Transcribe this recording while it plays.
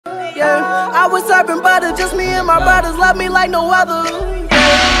I was serving butter, just me and my brothers, love me like no other.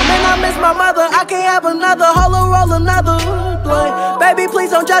 Man, I miss my mother, I can't have another, roll another blunt. Baby,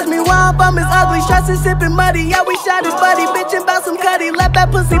 please don't judge me, where I'm from is ugly. Stressing, sipping muddy, yeah, we shot his buddy. Bitchin' about some cutty, left that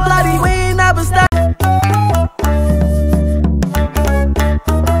pussy bloody. We ain't never stop.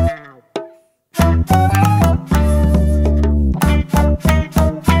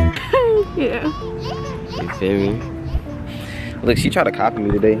 Yeah. You feel me? Look, she tried to copy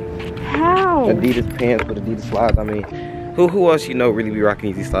me today. How? Adidas pants with Adidas slides. I mean, who else you know really be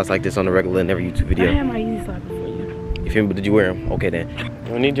rocking Yeezy slides like this on the regular in every YouTube video? I had my Yeezy slides before you. You feel me? But did you wear them? Okay then. You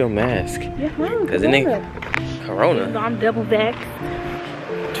don't need your mask. Yeah, Cause it ain't Corona. I'm double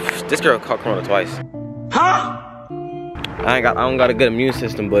vaxxed. This girl caught Corona twice. Huh? I don't got a good immune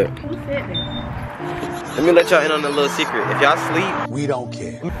system, but Who said that? let me let y'all in on a little secret. If y'all sleep, we don't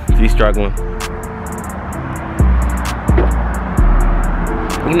care. If you struggling,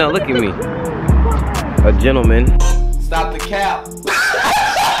 you know, look at me, a gentleman. Stop the cap.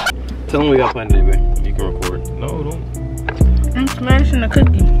 Tell them we got plenty today, babe. You can record. No, don't. I'm smashing the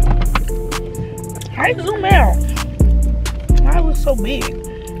cookie. How you zoom out? Why was so big?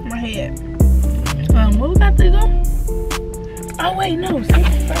 My head. What we got to go? Oh wait, no, say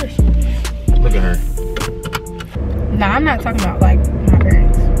it first. Look at her. Nah, I'm not talking about like my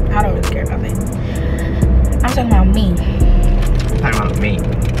parents. I don't really care about that. I'm talking about me. Talking about me.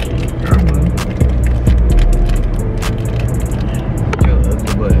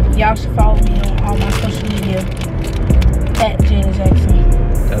 Y'all should follow me on all my social media at Janet Jackson.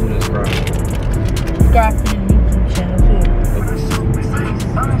 That was right. Subscribe to the YouTube channel too.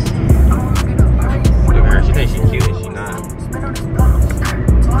 Look at her. She thinks she's cute and she's not.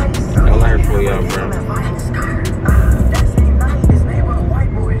 Don't let her fool y'all, bro.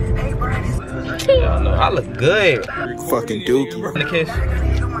 Y'all know I look good. Fucking dookie. Want a kiss?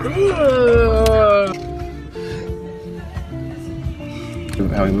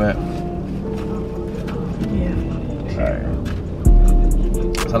 How we met? Yeah. Alright.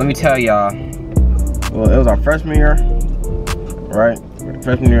 So let me tell y'all. Well, it was our freshman year, right?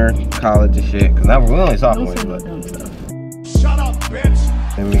 Freshman year, college and shit. Cause now we only sophomores. Don't say no dumb stuff. Shut up,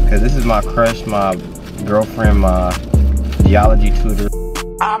 bitch. Cause this is my crush, my girlfriend, my geology tutor.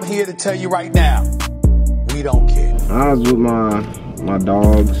 I'm here to tell you right now, we don't care. I was with my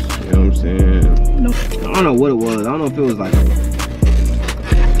dogs, you know what I'm saying? No. I don't know what it was. I don't know if it was like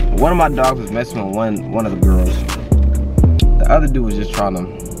one of my dogs was messing with one of the girls. The other dude was just trying to.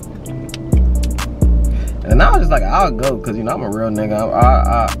 And I was just like, I'll go, cause you know I'm a real nigga.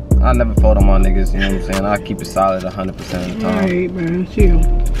 I never fold on my niggas, you know what I'm saying? I keep it solid 100% of the time. Alright, man, chill.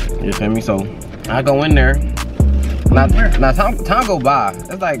 You feel me? So I go in there. Now time go by.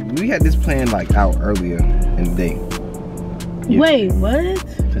 It's like we had this plan like out earlier in the day. Wait, what?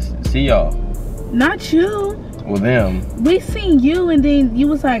 To see y'all. Not you. Well, them. We seen you and then you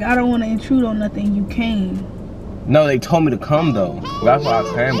was like, I don't want to intrude on nothing. You came. No, they told me to come though. That's why I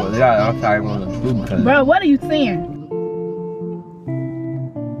came, but I'm sorry I want to intrude because Bro, what are you saying?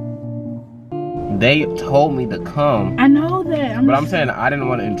 they told me to come. I know that. But I'm saying I didn't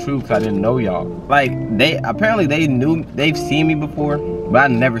want to intrude because I didn't know y'all. Like apparently they've seen me before, but I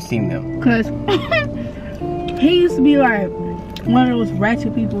never seen them. Cause he used to be like one of those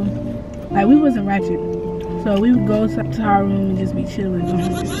ratchet people. Like we wasn't ratchet. So we would go to our room and just be chilling.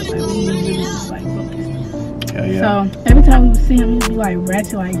 Like we was really just like focused. Hell yeah. So every time we would see him, he'd be like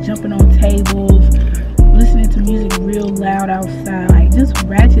ratchet, like jumping on tables, listening to music real loud outside, like just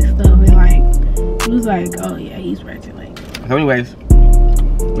ratchet stuff. And like it was like, oh yeah, he's ratchet. Like. So anyways,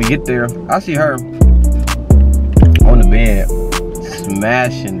 we get there. I see her on the bed,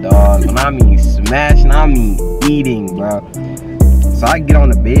 smashing, dog. When I mean smashing, I mean eating, bro. So I get on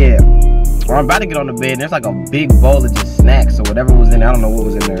the bed. Or I'm about to get on the bed, and there's like a big bowl of just snacks or whatever was in there. I don't know what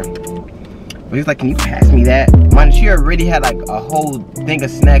was in there. But he's like, can you pass me that? Man, she already had like a whole thing of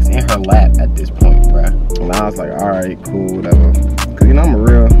snacks in her lap at this point, bro. And I was like, all right, cool, whatever. Cause you know I'm a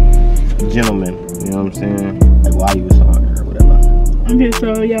real gentleman, you know what I'm saying? Like why you was on her or whatever. Okay,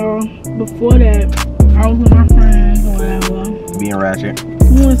 so y'all, before that, I was with my friends or whatever. Being ratchet.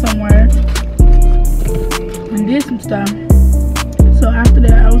 We went somewhere and did some stuff. So after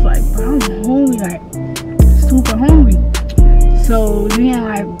that, I was like, bro, I'm hungry, like super hungry. So then,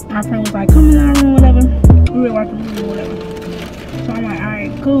 like, my friend was like, come in our room, whatever. We were watching a movie or whatever. So I'm like, all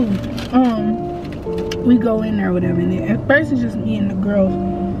right, cool. We go in there, whatever. And then at first it's just me and the girls.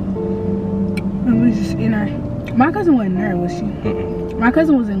 And we just in there. My cousin wasn't there, was she? My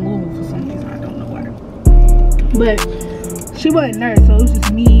cousin was in Louisville for some reason. I don't know why. But she wasn't there, so it was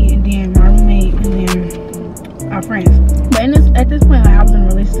just me and then my roommate and then our friends. But at this point, like, I was in a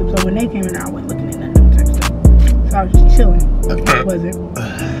relationship, so when they came in there, I wasn't looking at nothing type stuff. So I was just chilling. It wasn't.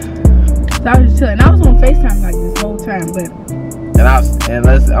 So I was just chilling. I was on FaceTime like this whole time, but. I'm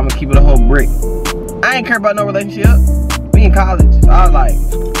gonna keep it a whole brick. I ain't care about no relationship. We in college. So I was like,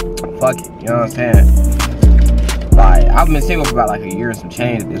 fuck it. You know what I'm saying? Like, I've been single for about like a year and some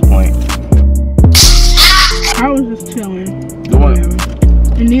change at this point. I was just chilling. What?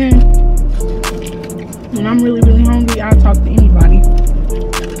 And then, when I'm really, really hungry, I'll talk to anybody.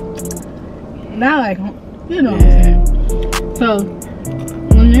 Not like, you know what I'm saying. So,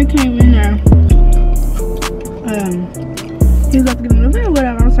 when they came in there, he was about to get in the bed or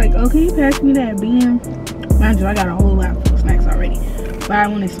whatever. I was like, oh, can you pass me that bean? Mind you, I got a whole lot of snacks already. But I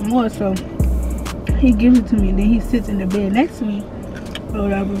wanted some more, so he gives it to me. And then he sits in the bed next to me or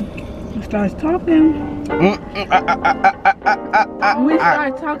whatever. He starts talking. We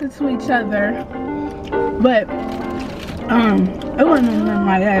started talking to each other. But, it wasn't nothing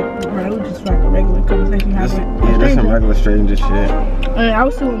like that. Bro. It was just like a regular conversation. Yeah, that's some regular stranger shit. I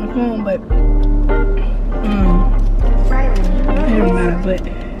was still on the phone, but, it don't matter,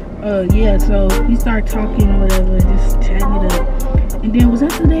 but yeah, so he started talking or whatever, just chatting it up. And then was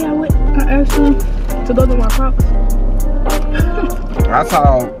that the day I asked him to go to my Crocs? That's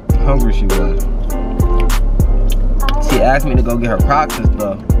how hungry she was. She asked me to go get her Crocs and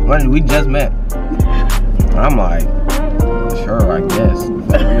stuff. We just met. I'm like, sure, I guess. We're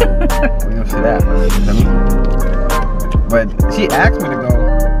gonna say that. But she asked me to go.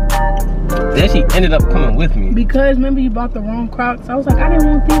 Then she ended up coming with me. Because remember you bought the wrong Crocs? I was like, I didn't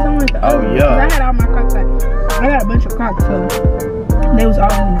want these, I wanted the other ones. yeah. I had all my Crocs, like, I got a bunch of Crocs, so they was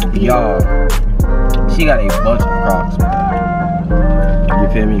all in my deal. Y'all, she got a bunch of Crocs, man. You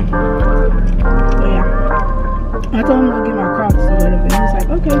feel me? So yeah. I told him to get my Crocs or whatever, and he was like,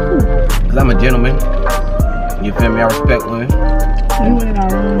 okay, cool. Cause I'm a gentleman. You feel me? I respect women. So we went in our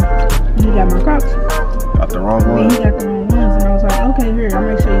room, and he got my Crocs. Got the wrong And one. he got the wrong ones, and I was like, okay, here, I'll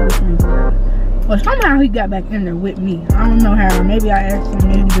make sure you with me. Well, somehow he got back in there with me. I don't know how. Maybe I asked him,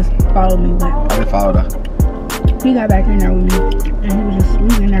 maybe he just followed me, but I just followed her. he got back in there with me. And we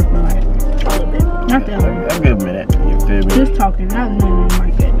was in there for like a little bit. Not that long. A good minute. You feel me? Just talking, not nothing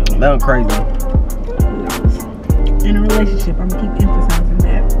like that though. Nothing crazy. I was in a relationship, I'm gonna keep emphasizing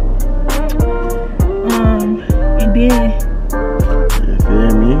that. And then You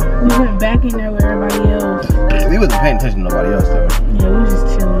feel me? we went back in there with everybody else. We wasn't paying attention to nobody else though. Yeah, we was just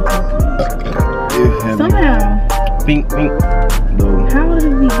chilling, talking. Somehow, Pink. No. how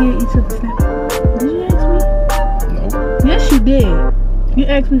did we get each other's Snapchat? Did you ask me? No. Yes, you did. You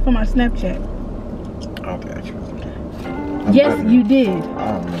asked me for my Snapchat. Okay. Yes, you did. I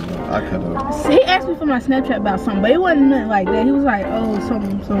don't remember. I could have. He asked me for my Snapchat about something, but it wasn't nothing like that. He was like, oh,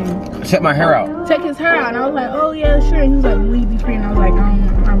 something. Check my hair out. Take his hair out. And I was like, oh, yeah, sure. And he was like, will you be free? And I was like,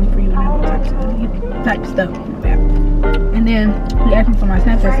 I'm free whenever type stuff. And then he asked me for my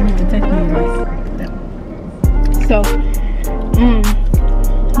Snapchat so he could text me. So,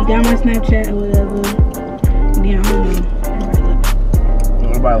 he got my Snapchat or whatever. And then, I don't know.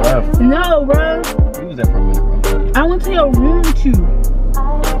 Everybody left. No, bro. He was there for a minute, bro. I went to your room with you.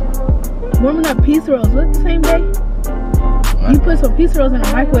 Warming up pizza rolls. What's the same day? What? You put some pizza rolls in the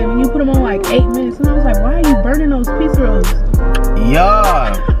microwave and you put them on like 8 minutes. And I was like, why are you burning those pizza rolls?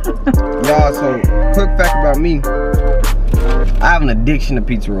 Y'all, so quick fact about me. I have an addiction to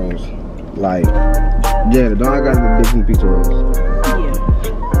pizza rolls. Like, yeah, the dog got an addiction to pizza rolls. Yeah.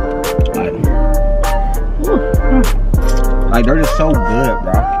 Like they're just so good,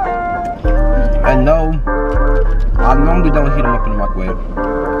 bro. I normally don't heat them up in the microwave.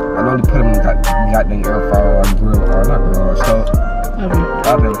 I normally put them in the goddamn air fryer or grill, or not grill, or stove.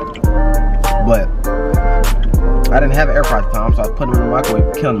 Oven. But I didn't have an air fryer at the time, so I put them in the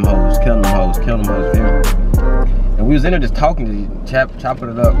microwave, killing them hoes. And we was in there just talking to you, chopping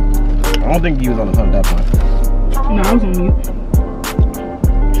it up. I don't think you was on the phone at that point. No, I was on mute.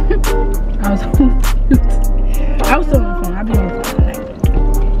 I was still on the phone. I be on the phone tonight.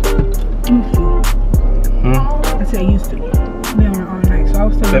 Used to. I said used to. Be on it all night, so I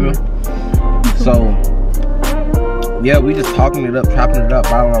was still on it. So, yeah, we just talking it up, chopping it up,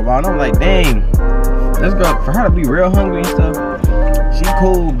 blah, blah, blah. And I'm like, dang, this girl, for her to be real hungry and stuff, she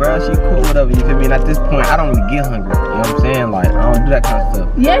cool, bro. She cool, whatever. You feel me? And at this point, I don't really get hungry. You know what I'm saying? Like, I don't do that kind of stuff.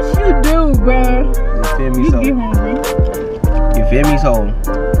 Yes, you do, bro. You feel me? You get hungry. You feel me? So,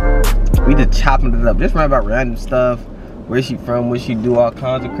 we just chopping it up. Just right about random stuff. Where she from? What she do? All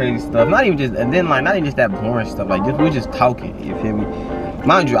kinds of crazy stuff. Not even just, and then like, not even just that boring stuff. Like, we just talking. You feel me?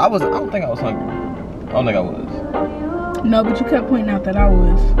 Mind you, I don't think I was hungry. I don't think I was. No, but you kept pointing out that I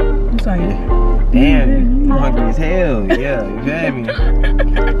was. It's like, damn, you hungry as hell. Yeah, you feel me?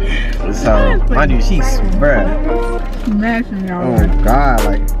 So, mind you, she's, bruh. Smashing, y'all. Oh, God,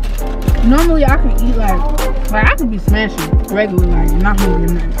 like. Normally, I can eat, like I could be smashing regularly, like, not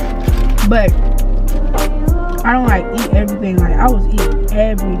hungry or nothing. But, I don't, like, eat everything. Like, I was eating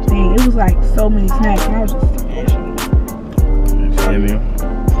everything. It was, like, so many snacks, and I was just smashing. You feel me?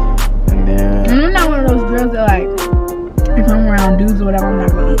 And then... And I'm not one of those girls that, like, if I'm around dudes or whatever, I'm not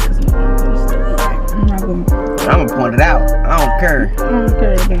gonna eat because I'm gonna still eat. Like, I'm not gonna... I'm gonna point it out. I don't care. I don't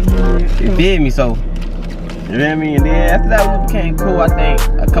care about that. You feel me? So, you know what I mean? And then after that, we became cool. I think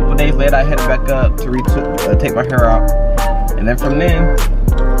a couple days later, I headed back up to take my hair out. And then from then,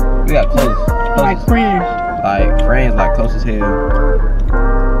 we got close. Like friends. Like friends, like close as hell.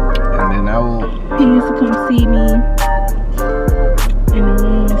 And then I would... He used to come see me in the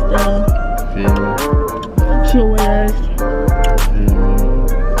room and stuff. Feel me? Chill with us. Feel me?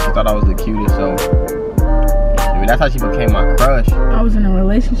 She thought I was the cutest, so... I mean, that's how she became my crush. I was in a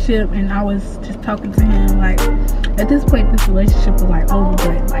relationship and I was just talking to him. Like, at this point, this relationship was like over,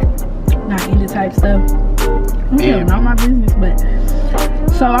 but like not ended type stuff. Yeah, not my business, but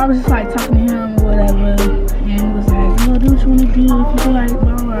so I was just like talking to him or whatever, and he was like, "No, do what you want to do. If you feel like,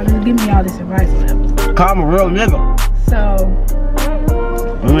 blah blah," just give me all this advice, whatever. Call him a real nigga. So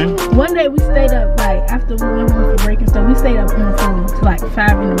one day we stayed up, like after we went home for break and stuff, we stayed up on the phone till like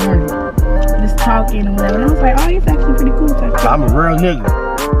 5 in the morning. Just talking and whatever. And I was like, oh, he's actually pretty cool. Type of I'm a real nigga.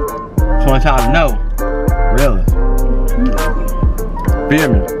 Just want y'all to know. Really. Feel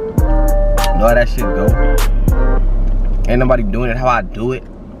me? Know how that shit go. Ain't nobody doing it how I do it.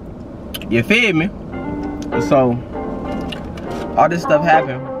 You feel me? So, all this stuff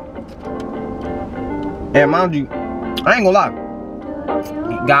happened. And mind you, I ain't gonna lie.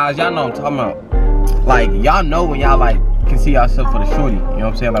 Guys, y'all know what I'm talking about. Like, y'all know when y'all like can see yourself for the shorty. You know what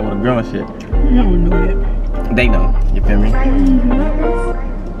I'm saying? Like with a girl and shit. No one knew that. They know. You feel me?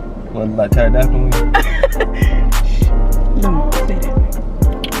 What, like pterodactyl? Don't say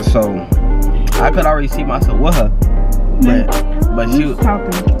that. So I could already see myself with her, but we she was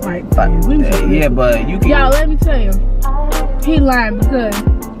talking like friends. yeah, but you can. Y'all, let me tell you, he lied because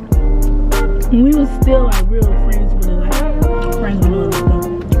when we was still like real friends with her, like friends with her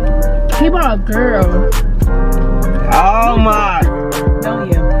stuff, he bought a girl. Oh my! Don't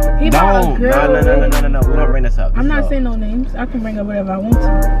yeah. He bought a girl. No. We don't bring this up. I'm not saying no names. I can bring up whatever I want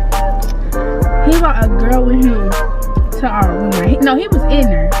to. He brought a girl with him to our room. No, he was in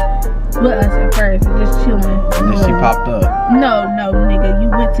there with us at first and just chilling. And then she popped up. No, nigga, you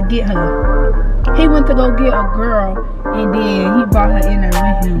went to get her. He went to go get a girl and then he brought her in there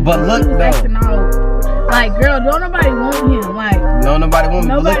with him. But look, he was though. acting out. Like, girl, don't nobody want him. Like, no, nobody want me.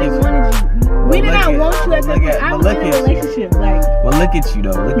 Nobody wanted you. We did not want you at that point. I was in a relationship. Like, but look at you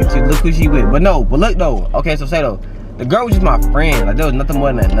though. Look at you. Look who she with. But look though. Okay, so say though. The girl was just my friend. Like there was nothing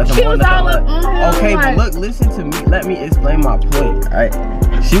more than that. Nothing she more. Was all up on him, okay, like, but look, listen to me. Let me explain my point. Alright.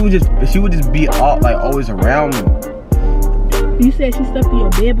 She would just be all like always around me. You said she slept in your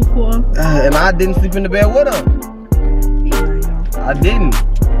bed before. And I didn't sleep in the bed with her. Yeah, I didn't.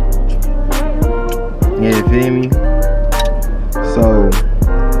 Yeah, you feel me? So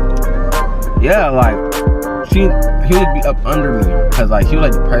yeah, like he would be up under me because like she was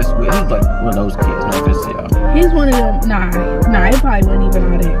like depressed with. He's like one of those kids. No offense to y'all. He's one of them. Nah, it probably wasn't even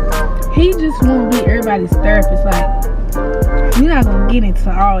all that. He just won't be everybody's therapist. Like, we're not gonna get into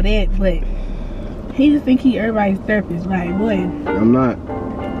all that, but he just think he everybody's therapist. Like, boy. I'm not.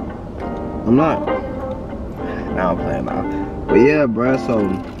 Now I'm playing now. But yeah, bruh, so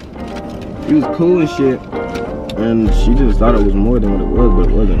he was cool and shit. And she just thought it was more than what it was, but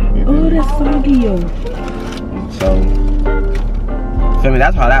it wasn't. Oh, that's soggy, yo. So, feel me,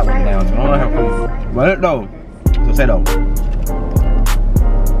 that's how that went down. So I don't know how come. But no. So say though. You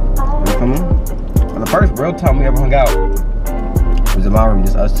come on? The first real time we ever hung out was in my room,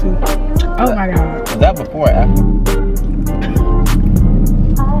 just us two. Oh my god. Was that before or after?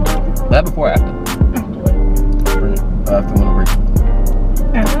 Was that before or after? After one break.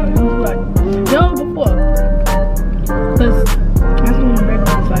 After. It was like, no, before. Because that's when the break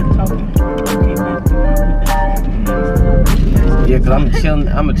was like talking. Yeah, cause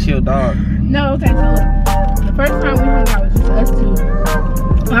I'm a chill dog. No, okay, so look, the first time we hung out was just us two.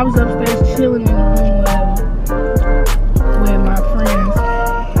 I was upstairs chilling in the room with my friends,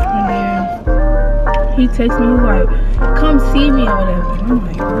 and then he texted me, he was like, come see me or whatever. And I'm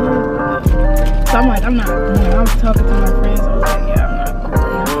like, what? So I'm like, I'm not going. I was talking to my friends, I was like, yeah, I'm not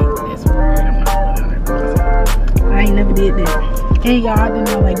going. That's weird, I'm not going. I ain't never did that. And y'all, I did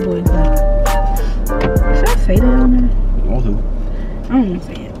not like boys. Like, should I say that on there? You want to? I don't want to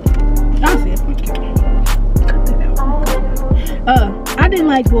say it. I'll say it. Cut that out. I didn't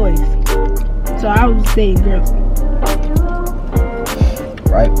like boys. So I was dating girls.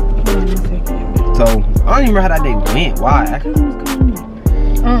 Right? Hold on a second. So I don't even remember how that day went. Why?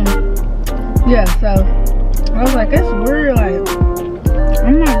 Yeah, so I was like, that's weird, like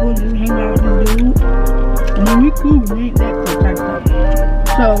I'm not going to just hang out with this dude. I mean, we cool, we ain't that cool type stuff.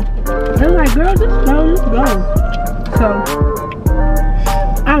 So they was like, girl, just go. So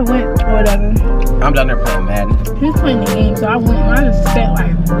I went or whatever. I'm down there playing Madden. He was playing the game, so I went and I just sat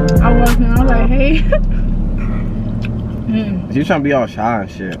like, I walked in, I was like, hey. You trying to be all shy and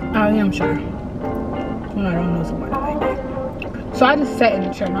shit. I am shy when I don't know somebody like that. So I just sat in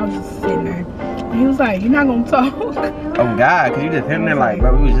the chair and I was just sitting there. And he was like, you're not gonna talk? Oh God, cause you just him there like,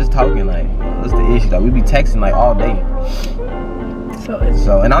 bro, we was just talking like, what's the issue? Like we be texting like all day.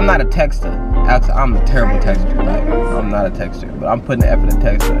 So, and I'm not a texter. Actually, I'm a terrible texter. Like, I'm not a texter, but I'm putting the effort in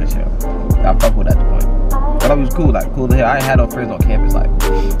texting and shit. I fuck with that at the point. But I was cool, like cool to hear. I ain't had no friends on campus, like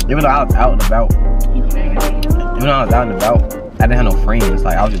even though I was out and about. Even though I was out and about, I didn't have no friends.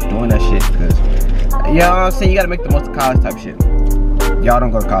 Like I was just doing that shit because, you know what I'm saying? You gotta make the most of college type shit. Y'all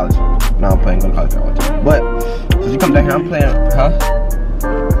don't go to college. No, I'm playing go to college. I want to. But so she come down here, I'm playing, huh?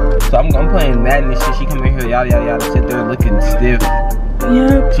 So I'm playing Madden and shit. She come in here, yada yada yada, sit there looking stiff.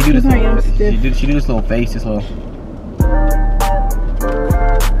 Yeah, she do this. I'm stiff. She do this little face, this little.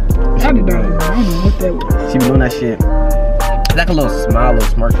 I don't know what that was. She be doing that shit. It's like a little smile, little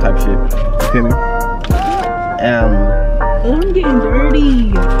smirk type shit. You feel me? Oh, I'm getting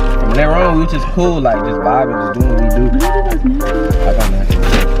dirty. From there on, we was just cool, like just vibing, just doing what we do. I got that.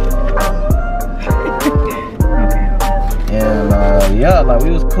 Okay. And yeah, like we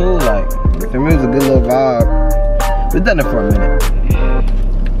was cool, like for me it was a good little vibe. We done it for a minute.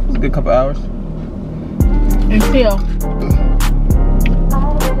 It was a good couple hours. Until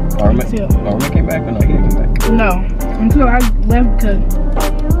Armin came back or no? He didn't come back. No, until I left because.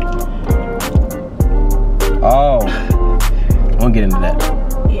 Oh, I won't get into that.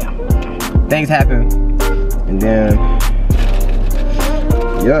 Yeah. Things happen, and then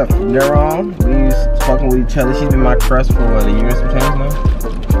yeah, from there on, we was fucking with each other. She's been my crush for what, a year and some change now.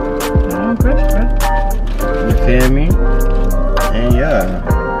 I'm crush, bro. You feel me? And yeah,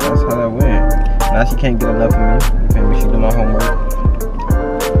 that's how that went. Now she can't get enough of me. You feel me? She do my homework.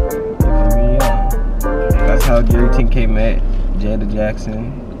 That's how Jerry TK met Jada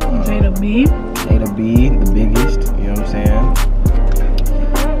Jackson. Jada B, the biggest, you know what I'm saying?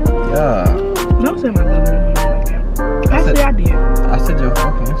 Yeah. Don't say my government name like that. Actually, I did. I said your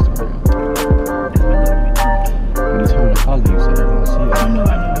fucking Instagram. When you told me to follow you, so they're gonna see it. I know.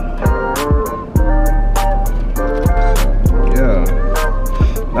 So,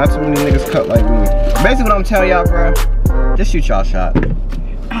 yeah. Not too many niggas cut like me. Basically what I'm telling y'all, bro, just shoot y'all shot.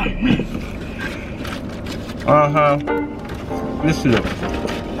 Let's shoot it.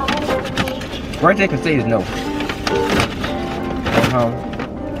 Right there can say is no.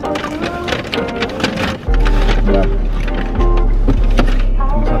 Yeah.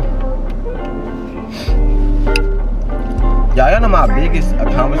 Y'all know my biggest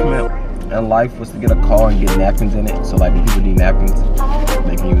accomplishment in life was to get a car and get napkins in it. So like when people need napkins,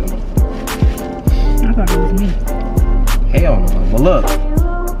 they can use them. I thought it was me. Hell no. Well look,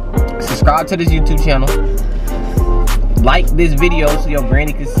 subscribe to this YouTube channel. Like this video so your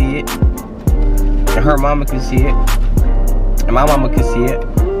granny can see it. And her mama can see it. And my mama can see it.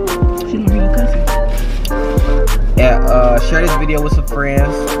 She gonna be your cousin. Yeah, share this video with some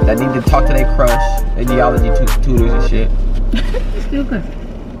friends that need to talk to their crush, their geology tutors and shit. Still cousin.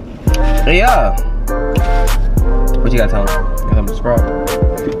 And yeah. What you gotta tell them? You gotta subscribe.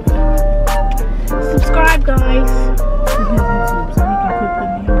 Subscribe, guys. To his YouTube so he can quit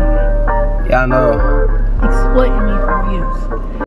putting me on. Yeah, I know. Exploiting